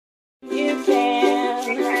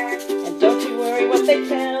they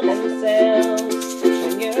tell themselves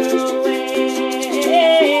when you're away.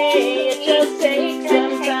 It just takes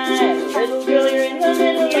some time. Little girl, you're in the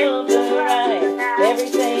middle of the ride.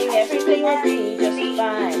 Everything will be just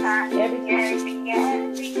fine.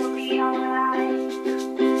 Everything will be alright.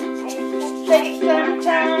 Take some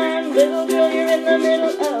time. Little girl, you're in the middle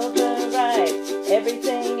of the ride.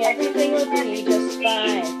 Everything will be just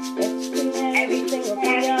fine. Everything will be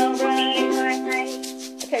alright.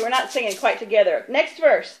 Okay, we're not singing quite together. Next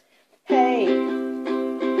verse. Hey,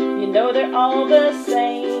 you know they're all the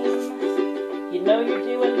same. You know you're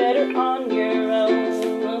doing better on your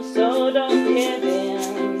own. So don't give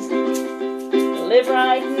in. Live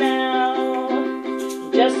right now.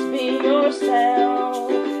 Just be yourself.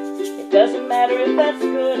 It doesn't matter if that's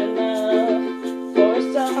good enough for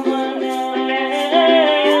someone else.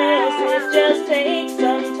 It just takes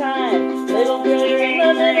some time. Little girl, you're in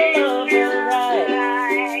the middle of the ride.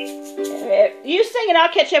 You sing and I'll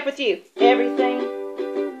catch up with you. Everything.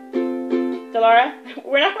 DILARA,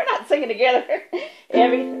 we're not singing together.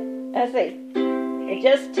 Everything. Let's see. It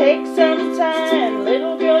just takes some time.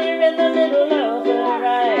 Little girl, you're in the middle of the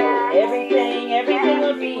ride. Everything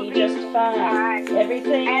will be just fine.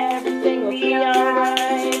 Everything will be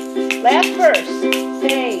alright. Last verse.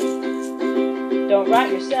 Hey, don't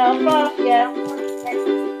write yourself off yet.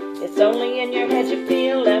 It's only in your head you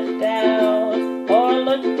feel left out or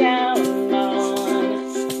looked down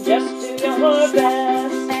on. Just do your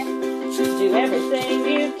best. Do everything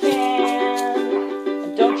you can.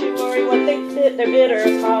 And don't you worry what their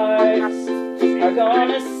bitter hearts are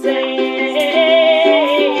gonna say.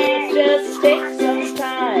 It just takes some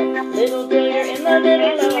time. Little girl, you're in the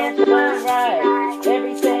middle of the ride.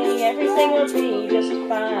 Everything will be just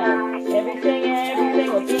fine.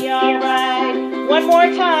 Everything will be alright. One more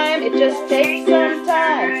time. It just takes some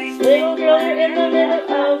time. Little girl, you're in the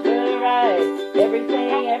middle of the ride.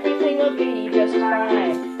 Everything will be just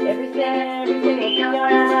fine. Everything will be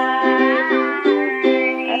alright.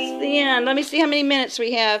 That's the end. Let me see how many minutes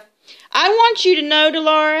we have. I want you to know,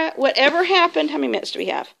 DILARA, whatever happened, how many minutes do we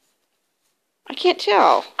have? I can't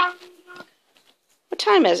tell. What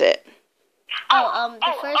time is it?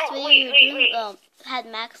 The first video you had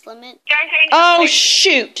max limit. Oh,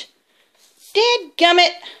 shoot.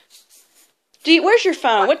 Dadgummit. Where's your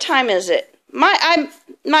phone? What time is it? I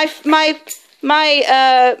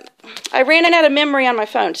ran out of memory on my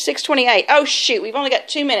phone. 6:28. Oh, shoot. We've only got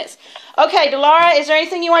 2 minutes. Okay, DILARA, is there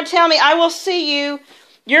anything you want to tell me? I will see you.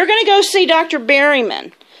 You're going to go see Dr.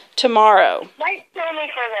 Berryman tomorrow. Why sue me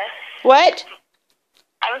for this? What?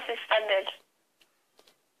 I was suspended.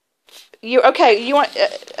 You want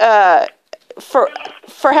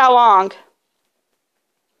for how long?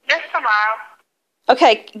 Just tomorrow.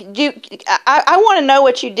 Okay, I want to know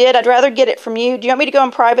what you did. I'd rather get it from you. Do you want me to go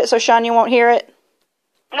in private so Shania won't hear it?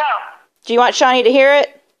 No. Do you want Shania to hear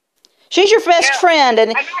it? She's your best friend.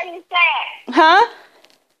 And I'm not going to say it. Huh?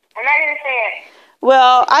 I'm not going to say it.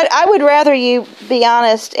 Well, I would rather you be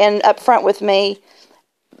honest and upfront with me.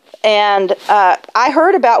 And I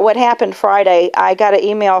heard about what happened Friday. I got an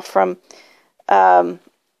email from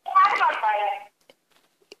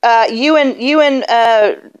you and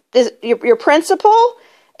your principal,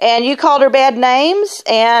 and you called her bad names,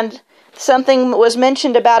 and something was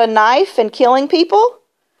mentioned about a knife and killing people.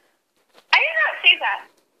 I did not say that.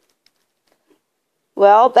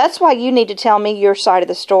 Well, that's why you need to tell me your side of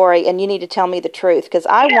the story, and you need to tell me the truth, because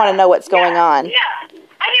I want to know what's going on. No, I'm going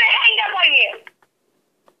to hang up on you.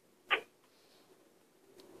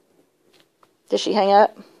 Did she hang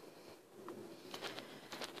up?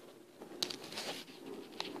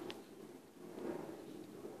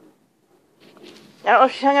 I don't know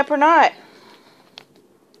if she hung up or not.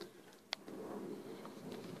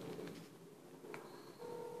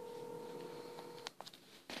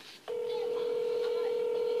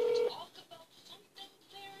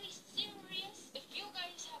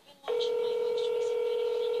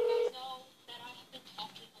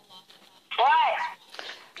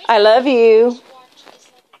 I love you. Me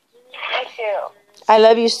too. I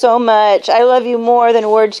love you so much. I love you more than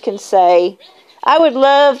words can say. I would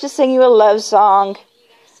love to sing you a love song,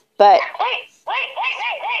 but... Wait.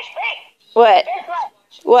 What?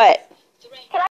 What?